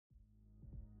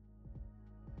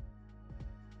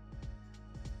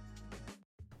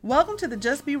Welcome to the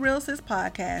Just Be Real Sis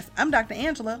podcast. I'm Dr.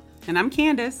 Angela. And I'm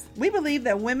Candace. We believe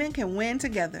that women can win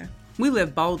together. We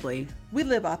live boldly. We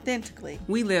live authentically.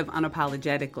 We live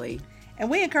unapologetically.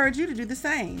 And we encourage you to do the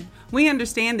same. We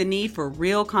understand the need for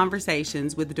real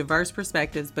conversations with diverse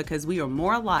perspectives because we are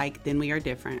more alike than we are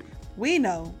different. We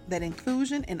know that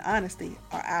inclusion and honesty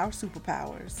are our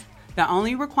superpowers. The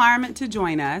only requirement to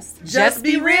join us, just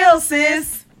be real,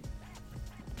 sis.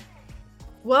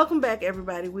 Welcome back,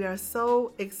 everybody. We are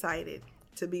so excited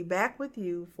to be back with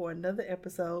you for another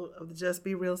episode of the Just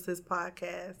Be Real Sis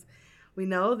podcast. We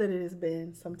know that it has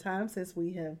been some time since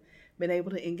we have been able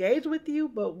to engage with you,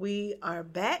 but we are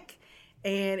back,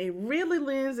 and it really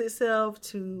lends itself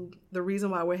to the reason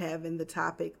why we're having the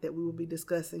topic that we will be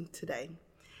discussing today.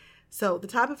 So the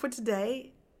topic for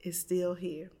today is still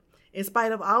here. In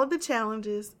spite of all of the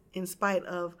challenges, in spite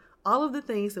of all of the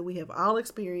things that we have all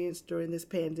experienced during this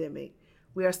pandemic,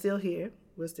 we are still here.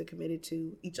 We're still committed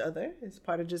to each other as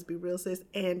part of Just Be Real Sis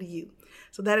and you.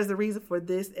 So that is the reason for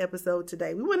this episode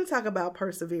today. We want to talk about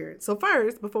perseverance. So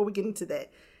first, before we get into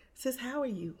that, sis, how are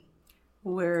you?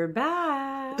 We're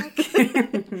back.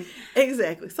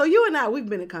 Exactly. So you and I, we've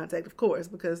been in contact, of course,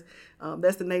 because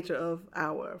that's the nature of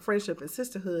our friendship and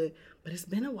sisterhood. But it's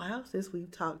been a while since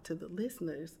we've talked to the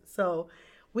listeners. So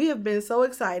we have been so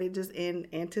excited just in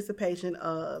anticipation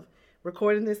of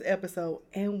recording this episode,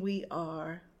 and we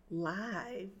are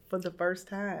live for the first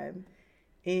time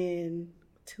in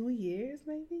 2 years,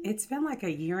 maybe? It's been like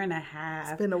a year and a half.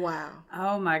 It's been a while.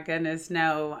 Oh my goodness,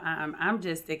 no. I'm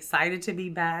just excited to be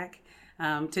back.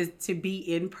 To be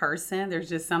in person. There's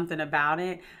just something about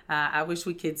it. I wish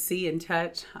we could see and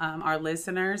touch our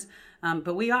listeners.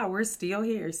 But we're still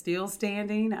here, still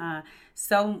standing.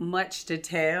 So much to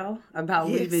tell about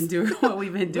what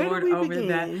we've been doing over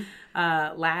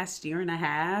that last year and a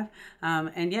half.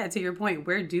 And yeah, to your point,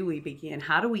 where do we begin?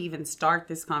 How do we even start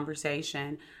this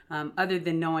conversation? Other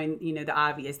than knowing, the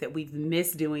obvious that we've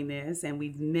missed doing this and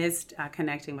we've missed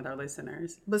connecting with our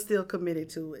listeners. But still committed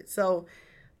to it. So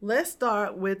let's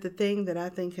start with the thing that I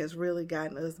think has really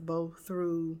gotten us both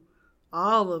through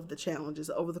all of the challenges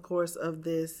over the course of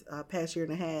this past year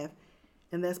and a half,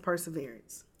 and that's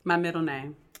perseverance. My middle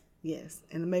name. Yes,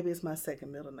 and maybe it's my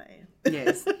second middle name.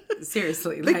 Yes,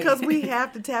 seriously. Because we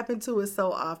have to tap into it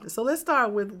so often. So let's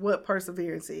start with what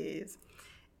perseverance is.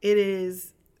 It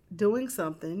is doing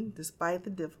something despite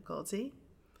the difficulty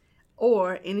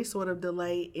or any sort of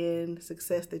delay in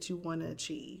success that you want to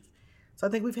achieve. So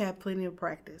I think we've had plenty of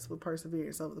practice with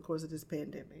perseverance over the course of this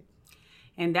pandemic.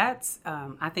 And that's,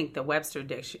 I think, the Webster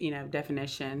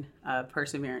definition of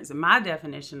perseverance. And my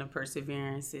definition of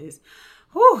perseverance is,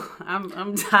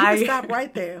 I'm tired. You can stop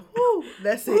right there. Whew,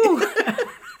 that's it.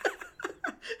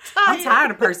 I'm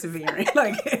tired of persevering.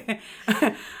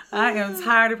 I am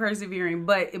tired of persevering,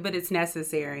 but it's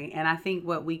necessary. And I think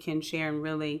what we can share and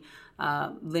really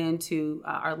lend to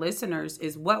our listeners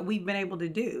is what we've been able to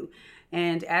do.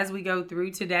 And as we go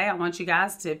through today, I want you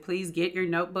guys to please get your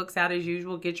notebooks out as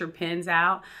usual, get your pens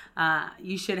out.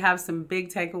 You should have some big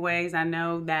takeaways. I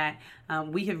know that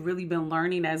we have really been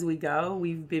learning as we go.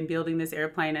 We've been building this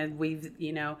airplane as we've,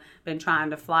 been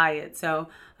trying to fly it. So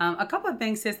a couple of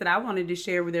things, sis, that I wanted to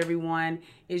share with everyone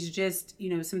is just,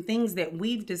 some things that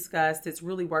we've discussed that's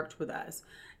really worked with us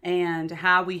and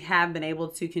how we have been able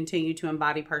to continue to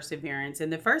embody perseverance.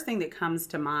 And the first thing that comes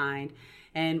to mind,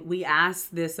 and we ask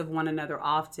this of one another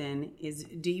often, is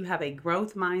do you have a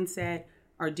growth mindset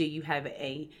or do you have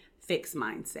a fixed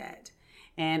mindset?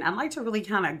 And I'd like to really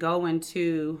kind of go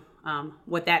into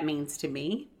what that means to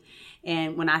me.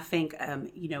 And when I think,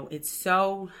 it's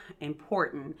so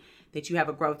important that you have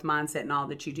a growth mindset in all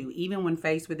that you do, even when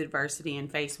faced with adversity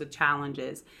and faced with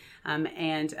challenges.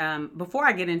 Before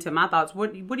I get into my thoughts,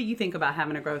 what do you think about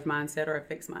having a growth mindset or a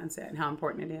fixed mindset and how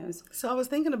important it is? So I was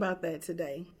thinking about that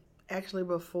today. Actually,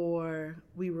 before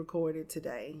we recorded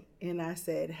today, and I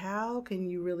said, how can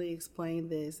you really explain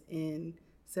this in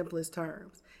simplest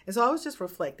terms? And so I was just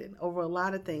reflecting over a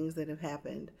lot of things that have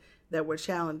happened that were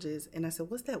challenges. And I said,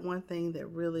 what's that one thing that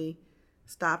really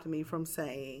stopped me from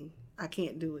saying, I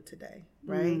can't do it today,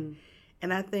 right?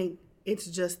 And I think it's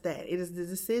just that. It is the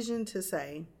decision to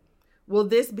say, will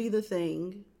this be the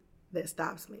thing that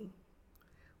stops me?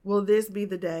 Will this be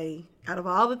the day, out of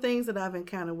all the things that I've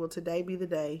encountered, will today be the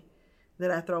day that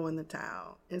I throw in the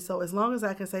towel? And so as long as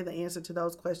I can say the answer to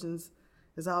those questions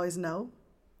is always no,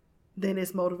 then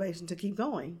it's motivation to keep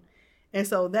going. And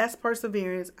so that's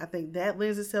perseverance. I think that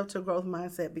lends itself to a growth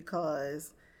mindset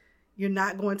because you're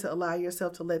not going to allow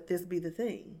yourself to let this be the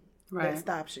thing that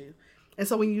stops you. And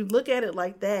so when you look at it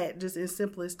like that, just in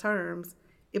simplest terms,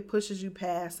 it pushes you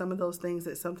past some of those things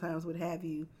that sometimes would have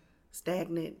you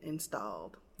stagnant and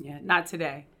stalled. Yeah, not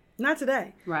today. Not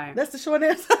today. Right. That's the short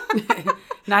answer.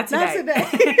 Not today.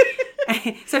 Not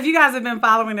today. So if you guys have been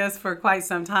following us for quite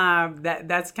some time,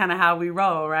 that's kind of how we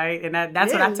roll, right? And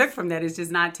that's what I took from that. It's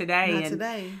just not today. Not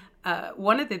today.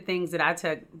 One of the things that I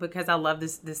took, because I love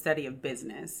the study of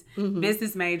business,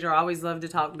 business major, always love to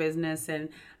talk business, and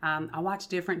I watch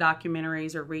different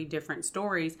documentaries or read different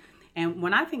stories. And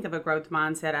when I think of a growth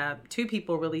mindset, two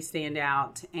people really stand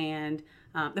out. And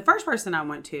the first person I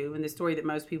went to, and the story that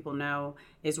most people know,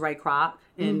 is Ray Kroc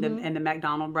and the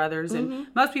McDonald brothers. And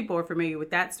most people are familiar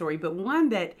with that story. But one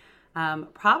that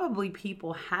probably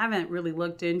people haven't really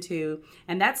looked into,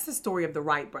 and that's the story of the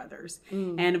Wright brothers.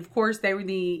 And of course, they were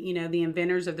the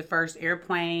inventors of the first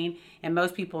airplane, and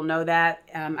most people know that.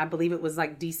 I believe it was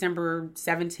like December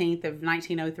 17th of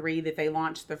 1903 that they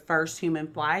launched the first human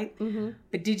flight.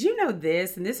 But did you know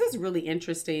this, and this is really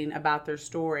interesting about their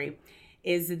story,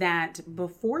 is that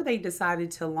before they decided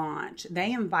to launch,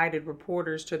 they invited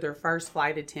reporters to their first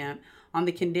flight attempt on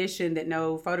the condition that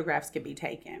no photographs could be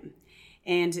taken.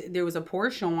 And there was a poor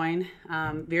showing.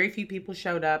 Very few people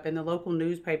showed up, and the local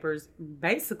newspapers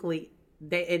basically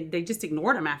they just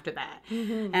ignored them after that.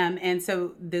 And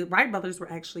so the Wright brothers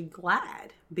were actually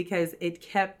glad, because it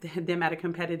kept them at a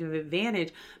competitive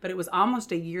advantage. But it was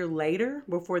almost a year later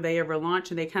before they ever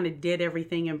launched, and they kind of did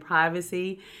everything in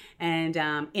privacy and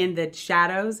in the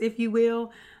shadows, if you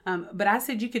will. But I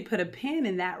said you could put a pin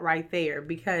in that right there,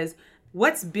 because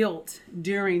what's built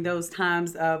during those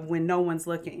times of when no one's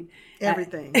looking?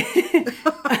 Everything.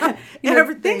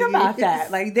 Everything. Think about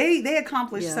that. Like they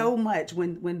accomplished so much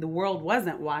when the world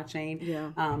wasn't watching.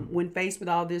 When faced with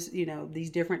all this, these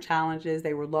different challenges,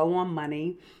 they were low on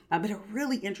money. But a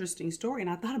really interesting story. And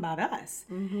I thought about us,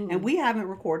 and we haven't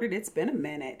recorded. It's been a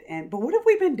minute. But what have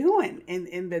we been doing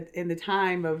in the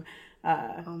time of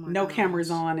no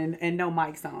cameras on and no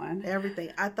mics on?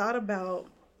 Everything. I thought about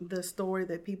the story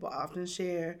that people often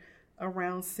share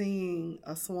around seeing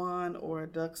a swan or a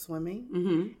duck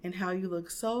swimming, and how you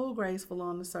look so graceful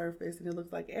on the surface, and it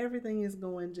looks like everything is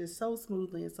going just so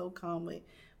smoothly and so calmly,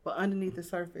 but underneath the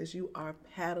surface you are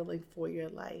paddling for your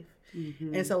life.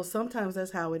 And so sometimes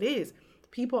that's how it is.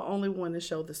 People only want to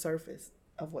show the surface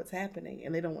of what's happening,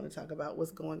 and they don't want to talk about what's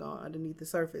going on underneath the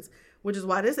surface, which is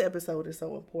why this episode is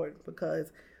so important,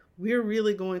 because we're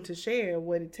really going to share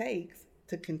what it takes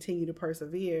to continue to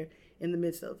persevere in the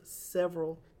midst of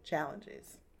several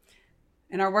challenges.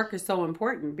 And our work is so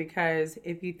important, because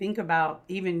if you think about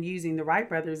even using the Wright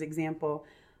brothers example,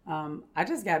 I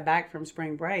just got back from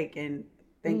spring break, and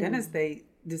thank goodness they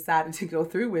decided to go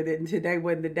through with it. And today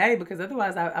wasn't the day, because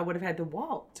otherwise I would have had to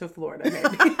walk to Florida.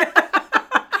 Maybe.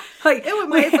 Like it was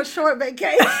made for short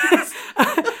vacations.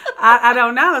 I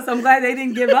don't know. So I'm glad they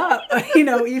didn't give up.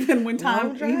 Even when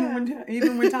times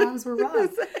were rough.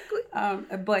 Exactly.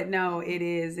 But no,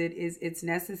 it's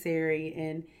necessary.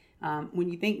 And when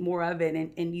you think more of it,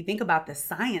 and you think about the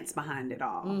science behind it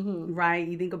all, right?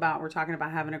 You think about, we're talking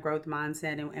about having a growth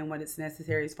mindset and what it's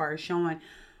necessary as far as showing.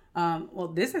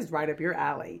 Well, this is right up your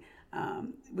alley.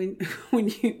 When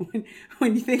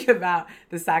you think about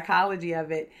the psychology of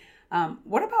it.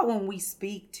 What about when we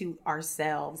speak to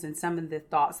ourselves and some of the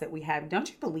thoughts that we have? Don't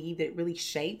you believe that it really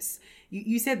shapes?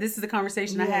 You said this is a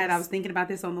conversation I had. I was thinking about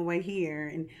this on the way here,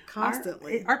 and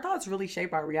constantly, our thoughts really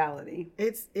shape our reality.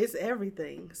 It's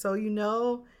everything.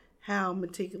 So how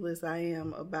meticulous I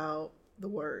am about the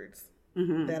words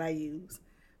that I use,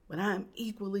 but I'm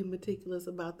equally meticulous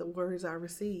about the words I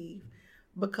receive,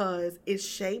 because it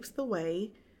shapes the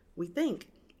way we think.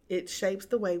 It shapes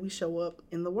the way we show up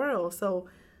in the world. So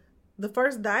the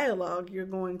first dialogue you're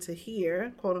going to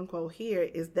hear, quote unquote, hear,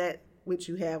 is that which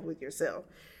you have with yourself.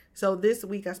 So this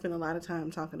week I spent a lot of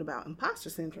time talking about imposter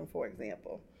syndrome, for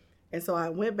example. And so I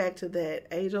went back to that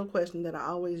age-old question that I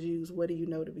always use: what do you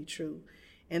know to be true?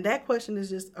 And that question is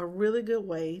just a really good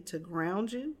way to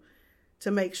ground you,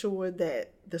 to make sure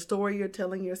that the story you're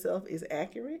telling yourself is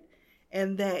accurate,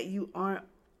 and that you aren't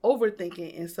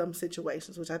overthinking in some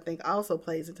situations, which I think also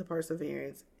plays into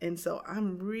perseverance. And so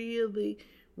I'm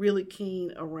really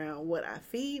keen around what I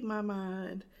feed my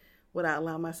mind, what I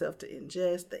allow myself to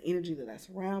ingest, the energy that I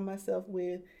surround myself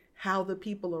with, how the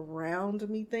people around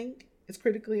me think is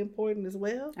critically important as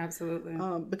well. Absolutely.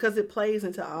 Because it plays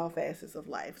into all facets of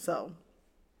life. So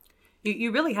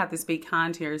you really have to speak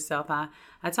kind to yourself. I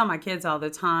tell my kids all the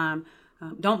time,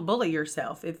 don't bully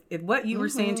yourself. If what you were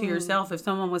saying to yourself, if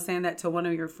someone was saying that to one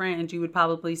of your friends, you would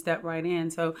probably step right in.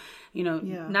 So,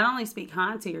 not only speak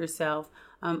kind to yourself,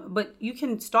 but you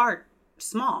can start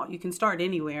small. You can start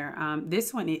anywhere.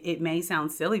 This one, it may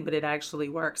sound silly, but it actually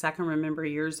works. I can remember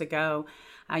years ago,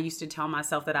 I used to tell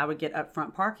myself that I would get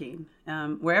upfront parking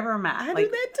wherever I'm at. I do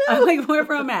that too. Like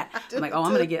wherever I'm at. I'm like,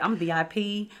 I'm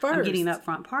VIP. First. I'm getting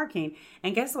upfront parking.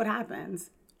 And guess what happens?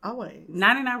 Always.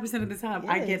 99% of the time,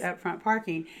 Yes. I get upfront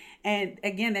parking. And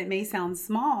again, that may sound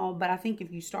small, but I think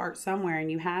if you start somewhere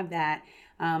and you have that,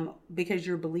 because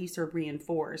your beliefs are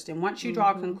reinforced. And once you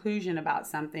draw a conclusion about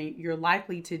something, you're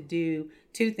likely to do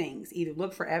two things. Either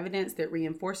look for evidence that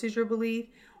reinforces your belief,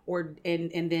 or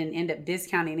and then end up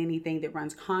discounting anything that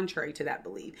runs contrary to that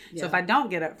belief. Yeah. So if I don't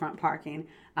get upfront parking,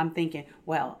 I'm thinking,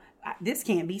 well, this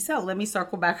can't be so. Let me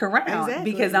circle back around.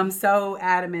 Exactly. Because I'm so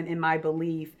adamant in my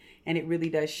belief, and it really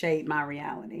does shape my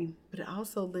reality. But it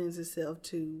also lends itself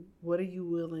to what are you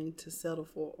willing to settle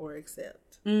for or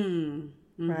accept?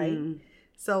 Right?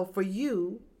 So for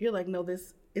you, you're like, no,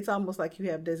 it's almost like you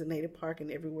have designated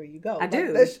parking everywhere you go. I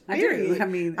do. I do. I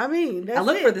mean, that's I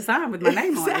look it. for the sign with my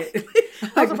name on it.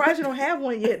 I'm surprised you don't have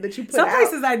one yet that you put Some out.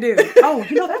 places I do. Oh,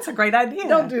 that's a great idea.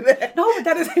 Don't do that. No, but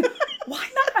that is, why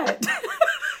not?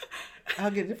 I'll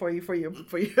get it for you.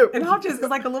 And it's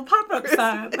like a little pop-up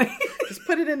sign. Just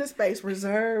put it in the space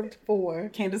reserved for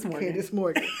Candace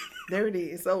Morgan. There it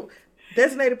is. So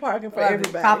designated parking for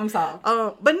everybody. Problem solved.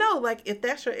 But no, like if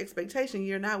that's your expectation,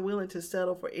 you're not willing to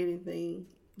settle for anything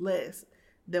less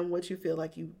than what you feel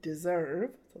like you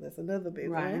deserve. So that's another big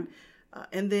one.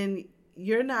 And then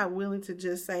you're not willing to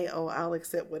just say, oh, I'll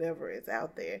accept whatever is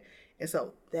out there. And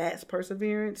so that's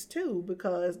perseverance too,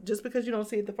 because just because you don't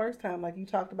see it the first time, like you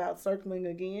talked about circling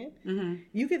again,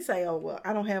 you could say, oh, well,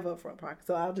 I don't have upfront parking,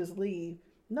 so I'll just leave.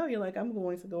 No, you're like, I'm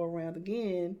going to go around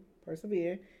again,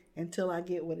 persevere, until I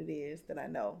get what it is that I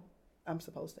know I'm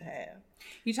supposed to have.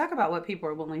 You talk about what people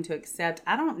are willing to accept.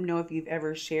 I don't know if you've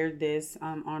ever shared this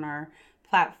on our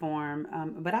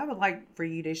platform, but I would like for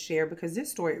you to share, because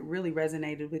this story really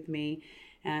resonated with me,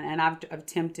 and I've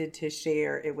attempted to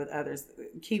share it with others.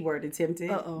 Keyword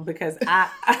attempted. Because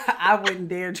I wouldn't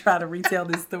dare try to retell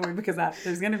this story, because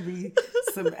there's going to be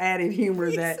some added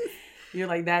humor that you're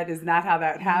like, that is not how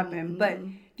that happened. But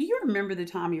do you remember the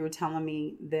time you were telling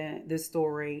me the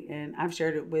story, and I've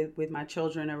shared it with my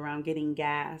children, around getting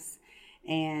gas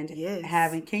and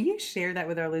can you share that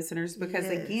with our listeners? Because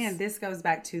again, this goes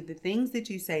back to the things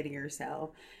that you say to yourself.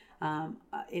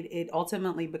 It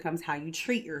ultimately becomes how you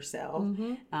treat yourself,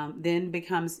 then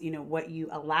becomes, what you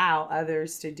allow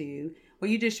others to do. Will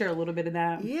you just share a little bit of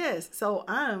that? Yes. So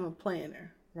I'm a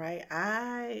planner, right?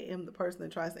 I am the person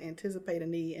that tries to anticipate a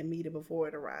need and meet it before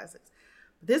it arises.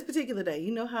 This particular day,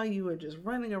 you know how you are just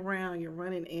running around, you're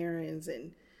running errands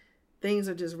and things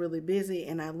are just really busy.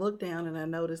 And I looked down and I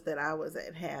noticed that I was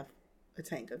at half a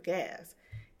tank of gas.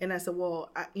 And I said,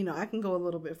 well, I can go a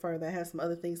little bit further. I have some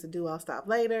other things to do. I'll stop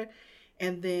later.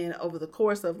 And then over the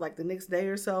course of like the next day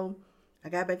or so, I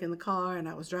got back in the car and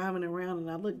I was driving around and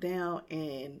I looked down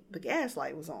and the gas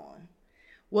light was on.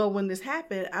 Well, when this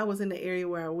happened, I was in the area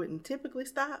where I wouldn't typically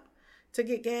stop to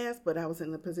get gas, but I was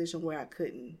in the position where I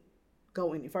couldn't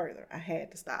go any further. I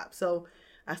had to stop. So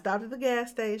I stopped at the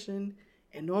gas station,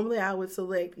 and normally I would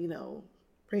select,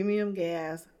 premium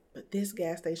gas, but this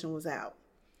gas station was out.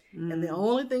 And the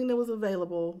only thing that was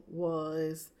available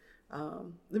was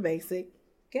the basic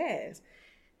gas.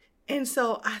 And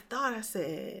so I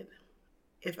said,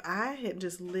 if I had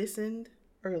just listened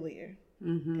earlier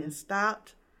and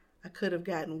stopped, I could have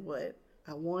gotten what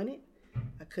I wanted.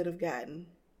 I could have gotten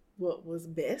what was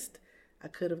best. I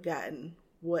could have gotten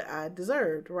what I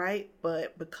deserved, right?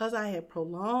 But because I had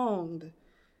prolonged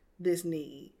this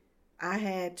need, I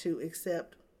had to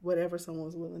accept whatever someone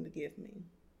was willing to give me.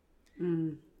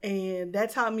 And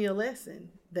that taught me a lesson,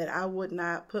 that I would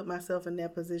not put myself in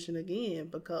that position again,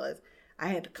 because I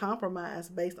had to compromise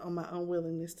based on my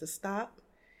unwillingness to stop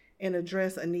and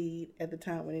address a need at the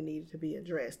time when it needed to be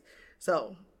addressed.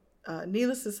 So,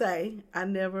 needless to say, I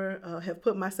never have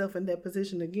put myself in that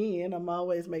position again. I'm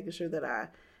always making sure that I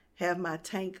have my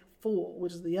tank full,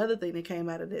 which is the other thing that came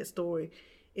out of that story,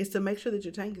 is to make sure that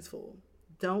your tank is full.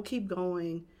 Don't keep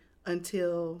going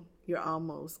until you're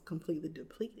almost completely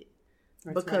depleted.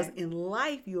 Because in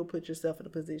life, you'll put yourself in a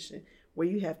position where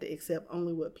you have to accept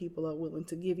only what people are willing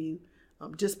to give you,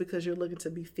 just because you're looking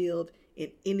to be filled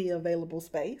in any available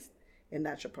space and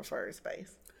not your preferred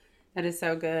space. That is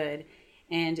so good.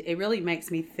 And it really makes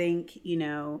me think,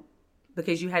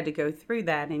 because you had to go through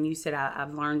that and you said,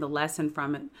 I've learned the lesson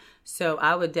from it. So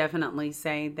I would definitely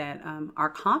say that our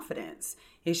confidence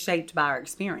is shaped by our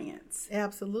experience.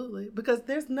 Absolutely. Because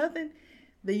there's nothing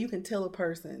that you can tell a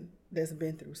person that's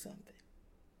been through something.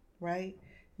 Right?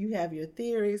 You have your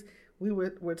theories. We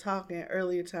were talking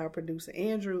earlier to our producer,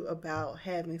 Andrew, about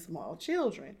having small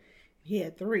children. He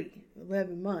had 3,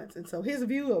 11 months. And so his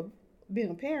view of being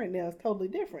a parent now is totally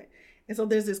different. And so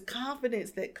there's this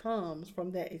confidence that comes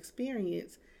from that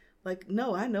experience. Like,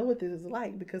 no, I know what this is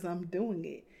like because I'm doing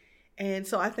it. And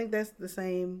so I think that's the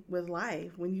same with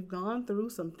life. When you've gone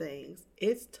through some things,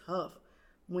 it's tough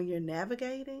when you're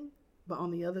navigating. But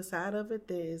on the other side of it,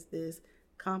 there's this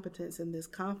competence and this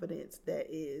confidence that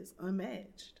is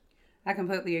unmatched. I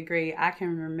completely agree. I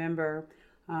can remember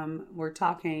we're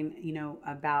talking,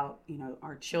 about,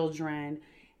 our children,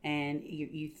 and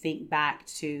you think back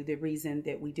to the reason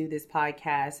that we do this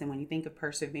podcast. And when you think of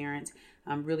perseverance,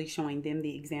 really showing them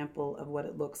the example of what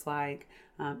it looks like.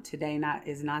 Today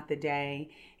is not the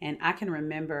day. And I can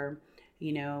remember,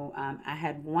 I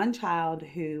had one child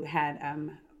who had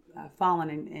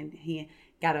fallen and he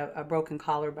got a broken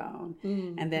collarbone.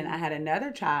 Mm-hmm. And then I had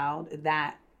another child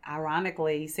that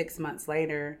ironically 6 months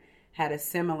later had a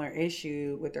similar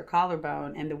issue with their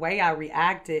collarbone. And the way I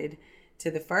reacted to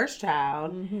the first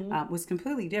child was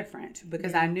completely different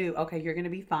because I knew, okay, you're going to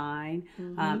be fine.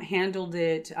 Handled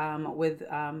it with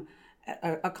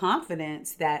a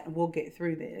confidence that we'll get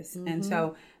through this. And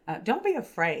so don't be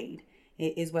afraid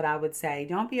is what I would say.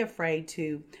 Don't be afraid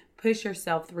to push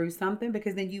yourself through something,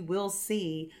 because then you will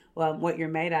see what you're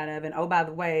made out of. And oh, by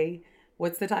the way,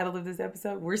 what's the title of this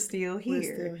episode? We're still here.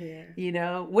 We're still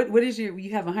here. What is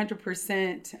you have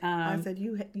 100%. I said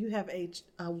you have a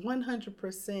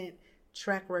 100%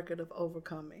 track record of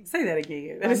overcoming. Say that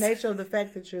again. By nature of the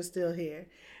fact that you're still here,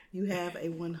 you have a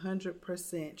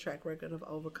 100% track record of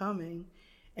overcoming.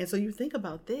 And so you think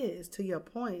about this, to your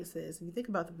point, sis, you think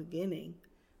about the beginning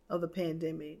of the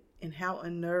pandemic and how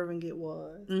unnerving it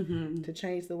was to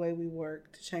change the way we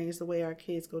work, to change the way our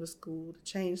kids go to school, to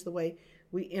change the way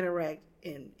we interact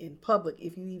in public,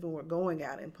 if you even were going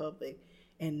out in public.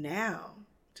 And now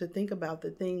to think about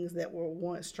the things that were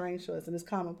once strange to us and it's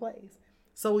commonplace.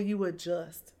 So you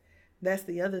adjust. That's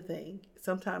the other thing.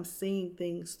 Sometimes seeing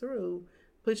things through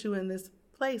puts you in this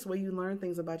place where you learn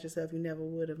things about yourself you never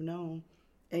would have known.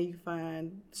 And you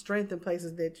find strength in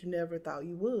places that you never thought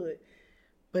you would.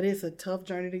 But it's a tough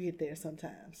journey to get there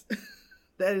sometimes.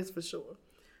 That is for sure.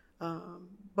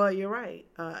 But you're right.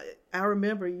 I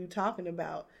remember you talking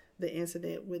about the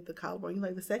incident with the collarbone. You're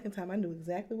like, the second time I knew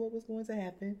exactly what was going to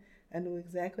happen. I knew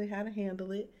exactly how to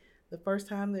handle it. The first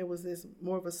time there was this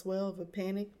more of a swell of a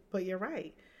panic, but you're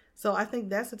right. So I think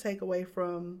that's a takeaway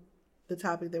from the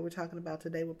topic that we're talking about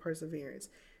today with perseverance.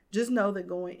 Just know that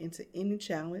going into any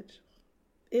challenge,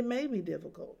 it may be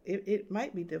difficult. It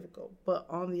might be difficult, but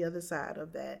on the other side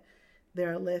of that,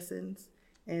 there are lessons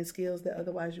and skills that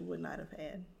otherwise you would not have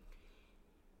had.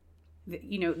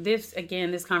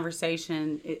 This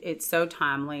conversation, it's so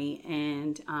timely.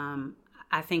 And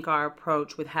I think our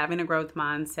approach with having a growth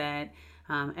mindset,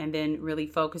 and then really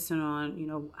focusing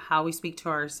on, how we speak to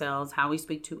ourselves, how we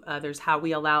speak to others, how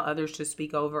we allow others to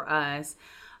speak over us.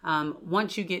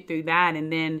 Once you get through that,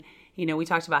 and then, we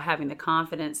talked about having the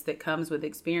confidence that comes with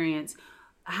experience.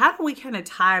 How do we kind of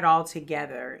tie it all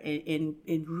together and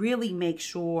really make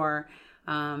sure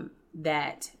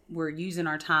that we're using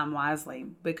our time wisely?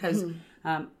 Because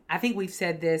I think we've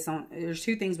said this there's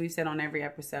two things we've said on every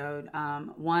episode.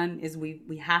 One is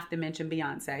we have to mention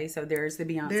Beyonce. So there's the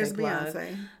Beyonce There's plug.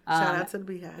 Beyonce. Shout out to the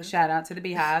Beehive. Shout out to the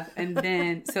Beehive. And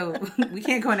then, so we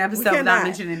can't go an episode without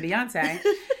mentioning Beyonce.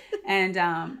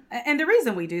 And the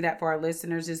reason we do that for our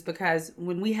listeners is because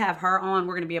when we have her on,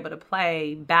 we're going to be able to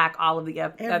play back all of the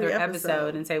other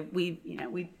episode and say we've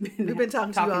been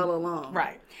talking to you all along,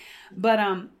 right? But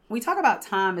we talk about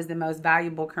time as the most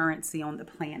valuable currency on the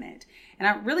planet, and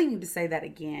I really need to say that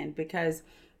again because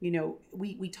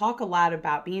we talk a lot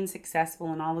about being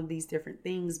successful and all of these different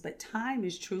things, but time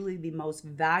is truly the most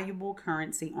valuable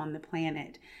currency on the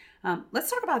planet. Let's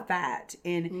talk about that.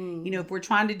 And, if we're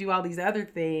trying to do all these other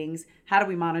things, how do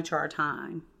we monitor our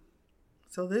time?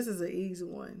 So this is an easy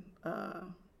one.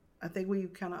 I think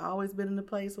we've kind of always been in a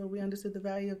place where we understood the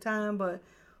value of time. But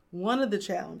one of the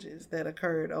challenges that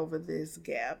occurred over this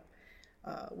gap,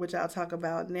 which I'll talk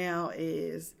about now,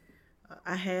 is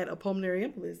I had a pulmonary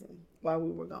embolism while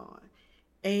we were gone.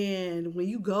 And when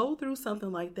you go through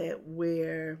something like that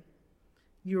where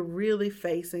you're really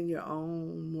facing your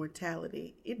own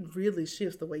mortality, it really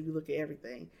shifts the way you look at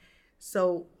everything.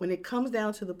 So when it comes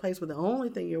down to the place where the only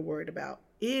thing you're worried about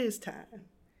is time,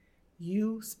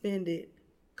 you spend it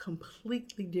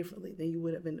completely differently than you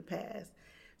would have in the past.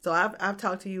 So I've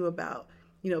talked to you about,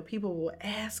 people will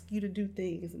ask you to do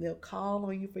things and they'll call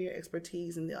on you for your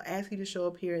expertise and they'll ask you to show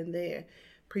up here and there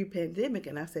pre-pandemic.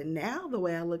 And I said, now the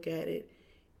way I look at it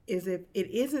is if it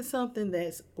isn't something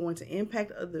that's going to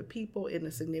impact other people in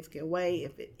a significant way,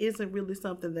 if it isn't really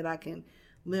something that I can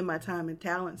lend my time and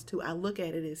talents to, I look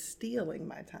at it as stealing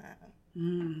my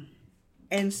time.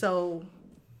 And so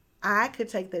I could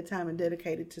take that time and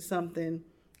dedicate it to something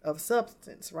of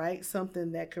substance, right?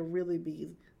 Something that could really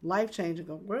be life-changing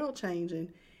or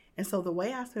world-changing. And so the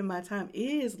way I spend my time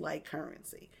is like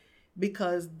currency,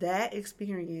 because that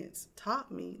experience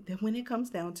taught me that when it comes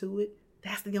down to it,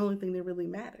 that's the only thing that really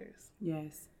matters.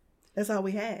 Yes. That's all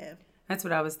we have. That's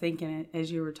what I was thinking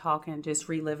as you were talking, just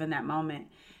reliving that moment.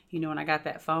 You know, when I got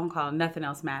that phone call, nothing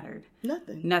else mattered.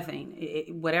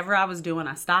 Nothing. Whatever I was doing,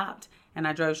 I stopped and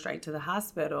I drove straight to the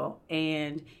hospital.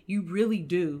 And you really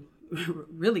do,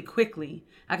 really quickly.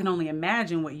 I can only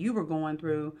imagine what you were going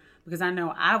through, because I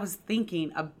know I was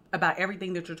thinking about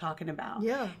everything that you're talking about.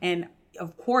 Yeah. And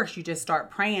of course, you just start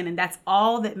praying, and that's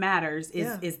all that matters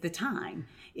is the time.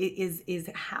 It is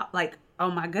how, like,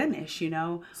 oh my goodness, you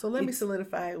know. So let me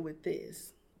solidify it with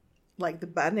this.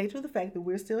 Like, by nature of the fact that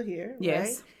we're still here,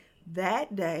 yes. Right?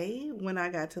 That day when I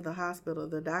got to the hospital,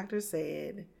 the doctor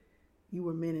said you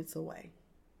were minutes away.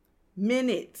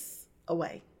 Minutes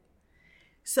away.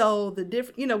 So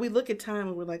we look at time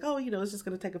and we're like, oh, it's just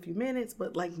going to take a few minutes.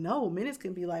 But like, no, minutes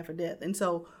can be life or death. And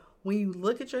so when you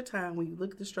look at your time, when you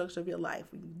look at the structure of your life,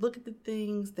 when you look at the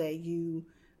things that you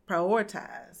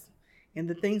prioritize and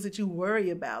the things that you worry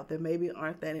about that maybe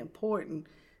aren't that important,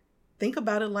 think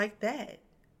about it like that.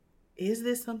 Is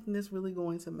this something that's really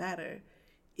going to matter?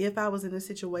 If I was in a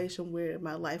situation where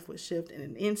my life would shift in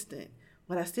an instant,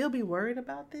 would I still be worried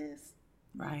about this?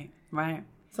 Right.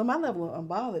 So my level of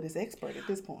unbothered is expert at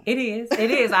this point. It is.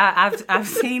 I've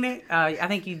seen it. I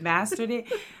think you've mastered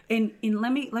it. And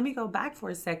let me go back for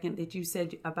a second that you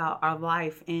said about our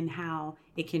life and how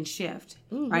it can shift,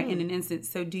 right, in an instant.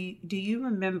 So do you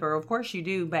remember? Of course you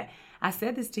do. But I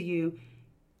said this to you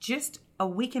just a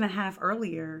week and a half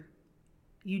earlier.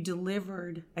 You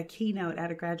delivered a keynote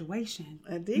at a graduation.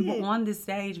 I did. You were on the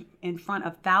stage in front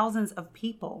of thousands of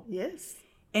people. Yes.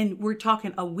 And we're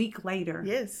talking a week later.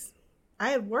 Yes. I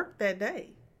had worked that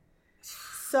day.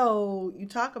 So you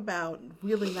talk about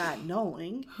really not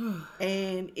knowing,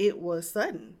 and it was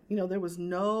sudden. There was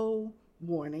no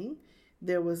warning.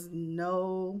 There was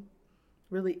no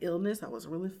really illness. I was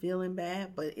really feeling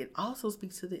bad, but it also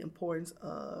speaks to the importance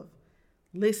of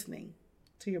listening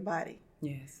to your body.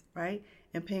 Yes. Right?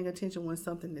 And paying attention when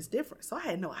something is different. So I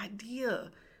had no idea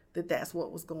that that's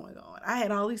what was going on. I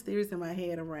had all these theories in my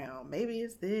head around maybe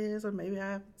it's this, or maybe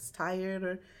I was tired,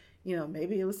 or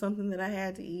maybe it was something that I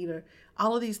had to eat, or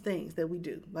all of these things that we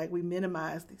do. Like, we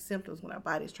minimize the symptoms when our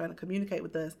body's trying to communicate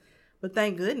with us. But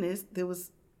thank goodness there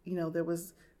was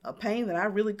a pain that I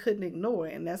really couldn't ignore.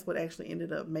 And that's what actually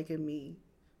ended up making me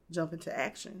jump into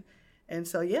action. And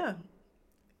so, yeah,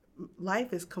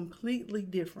 life is completely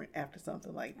different after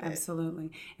something like that.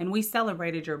 Absolutely. And we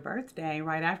celebrated your birthday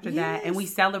right after that. And we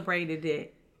celebrated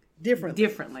it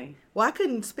differently. Well, I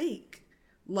couldn't speak.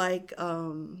 Like,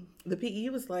 the PE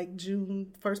was like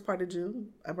June, first part of June.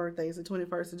 Our birthday is the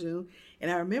 21st of June. And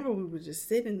I remember we were just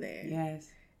sitting there. Yes.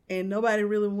 And nobody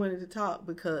really wanted to talk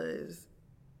because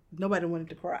nobody wanted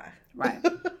to cry. Right.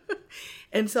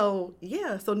 And so,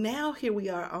 so now here we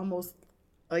are almost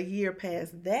a year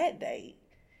past that date.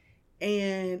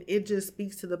 And it just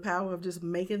speaks to the power of just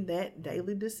making that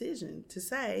daily decision to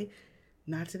say,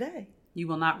 not today. You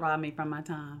will not rob me from my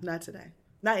time. Not today.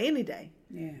 Not any day.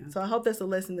 Yeah. So I hope that's a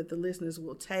lesson that the listeners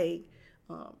will take,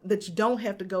 that you don't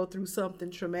have to go through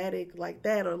something traumatic like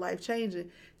that or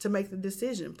life-changing to make the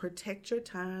decision. Protect your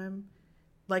time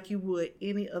like you would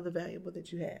any other valuable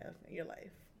that you have in your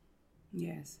life.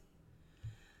 Yes.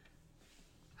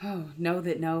 Oh, know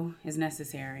that no is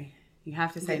necessary. You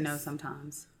have to say no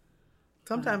sometimes.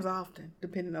 Sometimes often,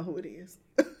 depending on who it is.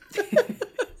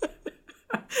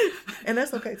 And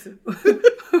that's okay too.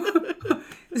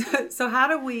 So how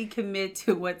do we commit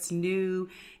to what's new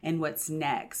and what's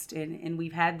next? And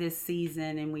we've had this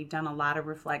season and we've done a lot of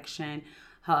reflection.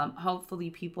 Hopefully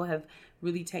people have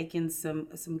really taken some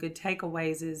good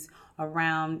takeaways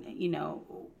around,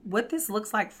 what this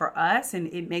looks like for us. And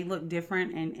it may look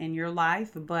different in your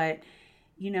life, but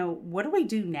what do we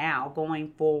do now going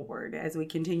forward as we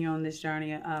continue on this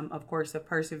journey, of course, of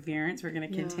perseverance? We're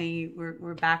going to continue.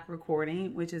 We're back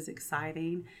recording, which is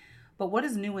exciting. But what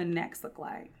does new and next look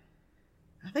like?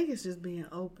 I think it's just being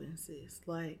open, sis.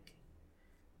 Like,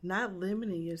 not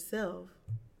limiting yourself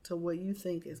to what you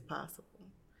think is possible.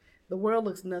 The world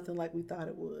looks nothing like we thought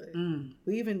it would.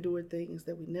 We've endured things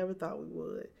that we never thought we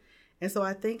would. And so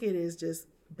I think it is just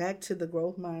back to the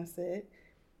growth mindset,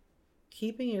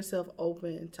 keeping yourself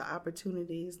open to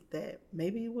opportunities that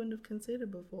maybe you wouldn't have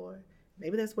considered before.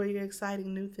 Maybe that's where your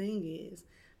exciting new thing is.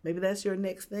 Maybe that's your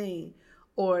next thing.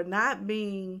 Or not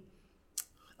being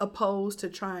opposed to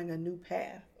trying a new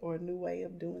path or a new way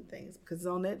of doing things, because it's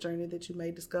on that journey that you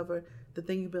may discover the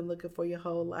thing you've been looking for your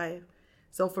whole life.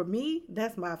 So for me,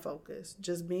 that's my focus.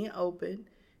 Just being open,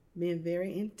 being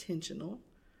very intentional,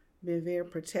 being very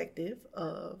protective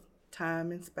of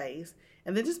time and space,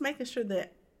 and then just making sure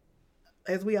that,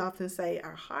 as we often say,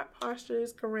 our heart posture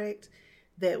is correct,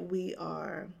 that we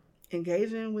are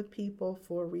engaging with people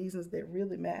for reasons that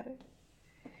really matter,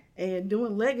 and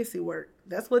doing legacy work.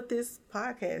 That's what this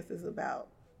podcast is about.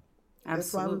 Absolutely.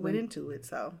 That's why we went into it.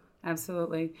 So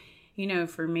absolutely.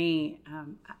 For me,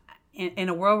 in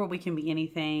a world where we can be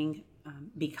anything,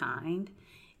 be kind.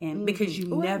 And because you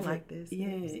never, I like this. Yeah,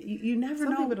 you never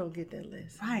know. Some people don't get that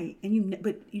list, right?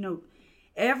 And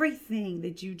everything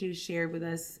that you just shared with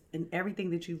us, and everything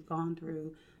that you've gone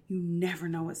through, you never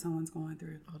know what someone's going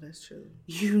through. Oh, that's true.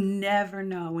 You never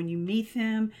know when you meet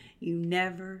them. You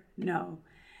never know,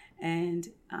 and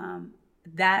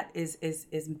that is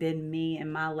been me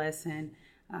and my lesson.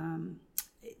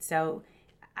 So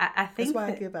I think that's why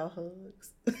I give out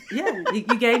hugs. Yeah, you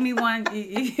gave me one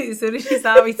as soon as you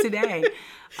saw me today.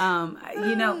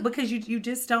 Because you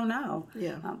just don't know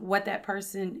what that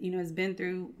person, has been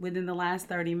through within the last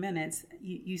 30 minutes.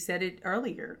 You said it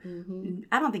earlier. Mm-hmm.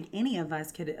 I don't think any of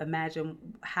us could imagine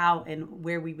how and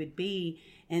where we would be.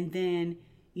 And then,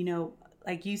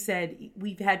 like you said,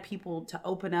 we've had people to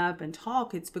open up and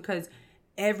talk. It's because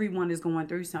everyone is going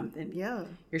through something. Yeah.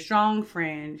 Your strong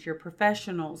friends, your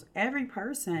professionals, every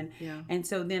person. Yeah. And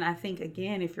so then I think,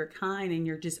 again, if you're kind and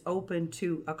you're just open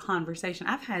to a conversation.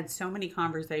 I've had so many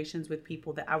conversations with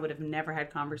people that I would have never had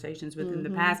conversations with in the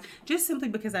past, just simply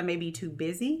because I may be too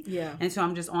busy. Yeah. And so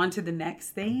I'm just on to the next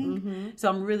thing. Mm-hmm. So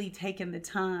I'm really taking the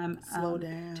time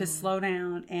to slow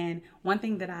down. And one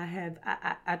thing that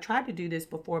I tried to do this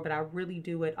before, but I really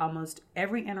do it almost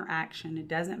every interaction. It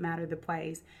doesn't matter the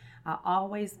place. I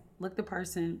always look the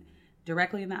person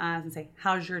directly in the eyes and say,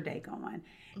 how's your day going?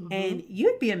 Mm-hmm. And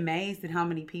you'd be amazed at how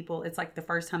many people, it's like the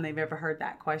first time they've ever heard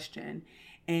that question.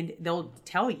 And they'll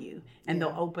tell you and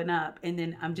they'll open up. And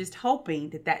then I'm just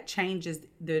hoping that changes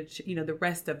the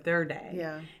rest of their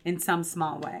day in some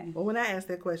small way. Well, when I ask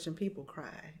that question, people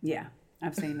cry. Yeah,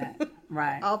 I've seen that.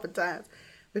 Right. Oftentimes.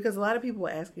 Because a lot of people will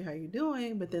ask you how you're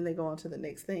doing, but then they go on to the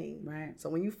next thing. Right. So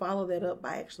when you follow that up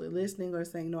by actually listening or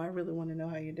saying, no, I really want to know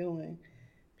how you're doing,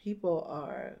 people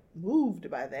are moved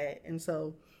by that. And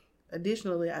so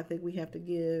additionally, I think we have to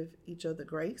give each other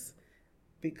grace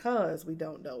because we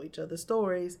don't know each other's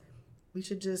stories. We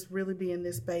should just really be in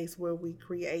this space where we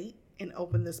create and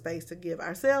open the space to give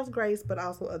ourselves grace, but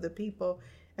also other people.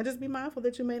 And just be mindful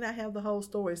that you may not have the whole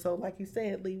story. So like you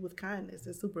said, lead with kindness.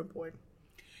 It's super important.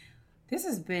 This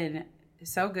has been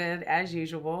so good as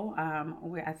usual.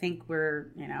 I think we're,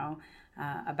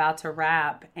 about to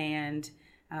wrap, and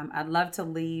I'd love to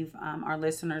leave our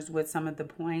listeners with some of the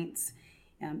points.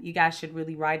 You guys should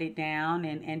really write it down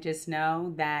and just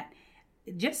know that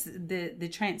just the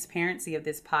transparency of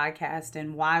this podcast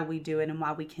and why we do it and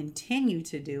why we continue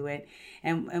to do it.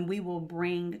 And we will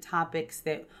bring topics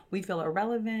that we feel are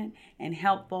relevant and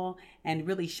helpful and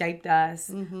really shaped us,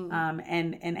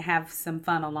 and have some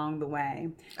fun along the way.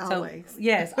 Always. So,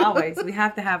 yes, always. We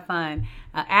have to have fun.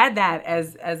 Add that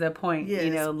as a point,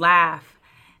 laugh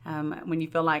when you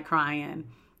feel like crying.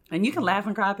 And you can laugh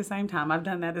and cry at the same time. I've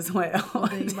done that as well.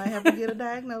 Then you might have to get a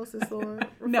diagnosis or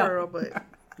referral, but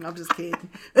I'm just kidding.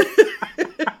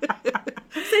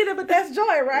 See that, but that's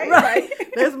joy, right?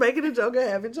 That's making a joke and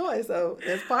having joy. So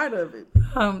that's part of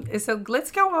it. So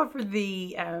let's go over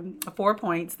the 4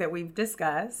 points that we've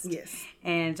discussed. Yes.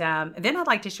 And then I'd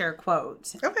like to share a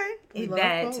quote. Okay. We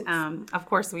love quotes. Of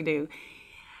course we do.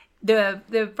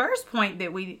 The first point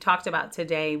that we talked about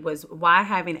today was why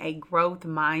having a growth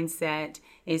mindset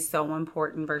is so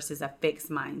important versus a fixed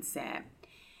mindset.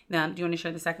 Now, do you want to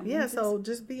share the second one? Yeah, so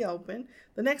just be open.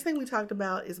 The next thing we talked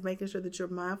about is making sure that you're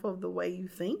mindful of the way you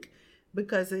think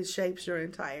because it shapes your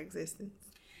entire existence.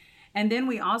 And then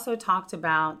we also talked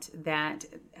about that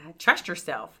trust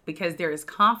yourself because there is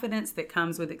confidence that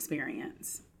comes with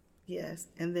experience. Yes,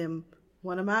 and then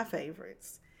one of my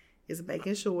favorites is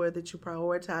making sure that you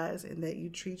prioritize and that you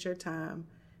treat your time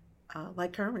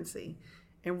like currency.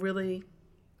 And really,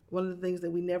 one of the things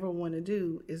that we never want to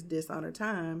do is dishonor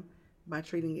time by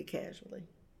treating it casually.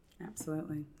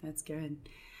 Absolutely. That's good.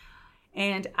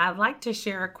 And I'd like to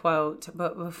share a quote,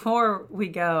 but before we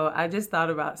go, I just thought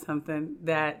about something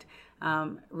that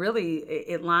really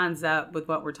it lines up with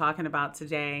what we're talking about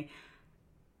today.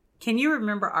 Can you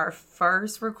remember our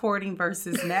first recording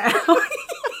versus now?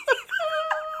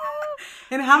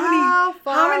 And how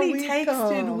many we takes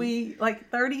come. did we, like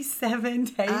 37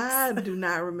 takes? I do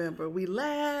not remember. We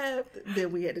laughed,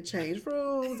 then we had to change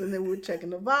rooms, and then we were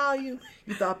checking the volume.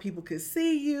 You thought people could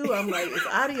see you. I'm like, it's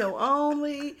audio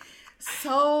only.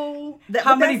 So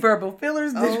how many verbal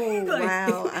fillers did oh, we like?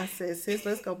 wow. I said, sis,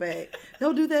 let's go back.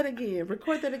 Don't do that again.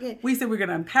 Record that again. We said we're going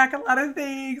to unpack a lot of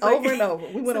things. Over and over.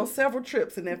 We went on several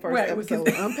trips in that first episode,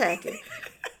 unpacking.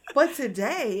 But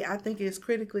today, I think it's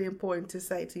critically important to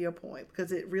say, to your point,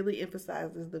 because it really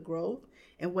emphasizes the growth.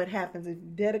 And what happens if you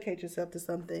dedicate yourself to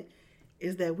something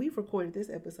is that we've recorded this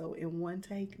episode in one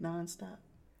take, nonstop.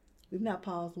 We've not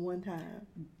paused one time.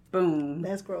 Boom.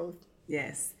 That's growth.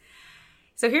 Yes.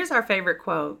 So here's our favorite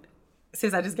quote.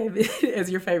 Since I just gave it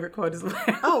as your favorite quote as well.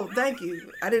 Oh, thank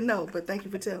you. I didn't know, but thank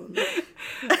you for telling me.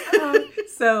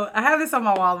 So I have this on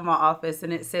my wall in my office,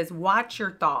 and it says, watch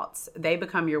your thoughts. They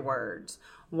become your words.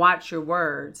 Watch your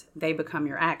words. They become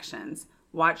your actions.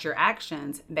 Watch your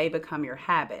actions. They become your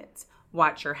habits.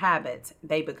 Watch your habits.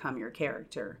 They become your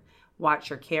character. Watch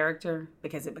your character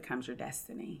because it becomes your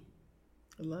destiny.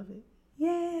 I love it.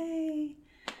 Yay.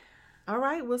 All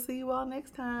right, we'll see you all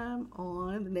next time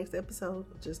on the next episode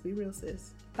of Just Be Real,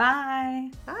 Sis. Bye.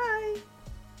 Bye.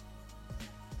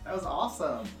 That was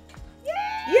awesome.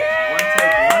 Yeah! One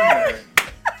take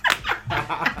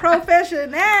wonder.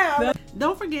 Professional.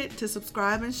 Don't forget to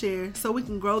subscribe and share so we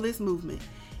can grow this movement.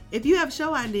 If you have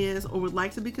show ideas or would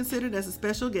like to be considered as a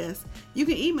special guest, you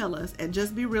can email us at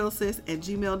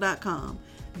justberealsis@gmail.com.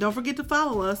 Don't forget to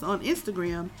follow us on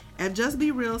Instagram at Just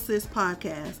Be Real Sis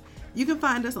Podcast. You can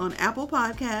find us on Apple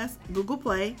Podcasts, Google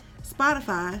Play,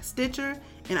 Spotify, Stitcher,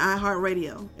 and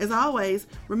iHeartRadio. As always,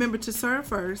 remember to serve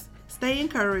first, stay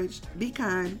encouraged, be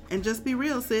kind, and just be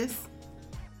real, sis.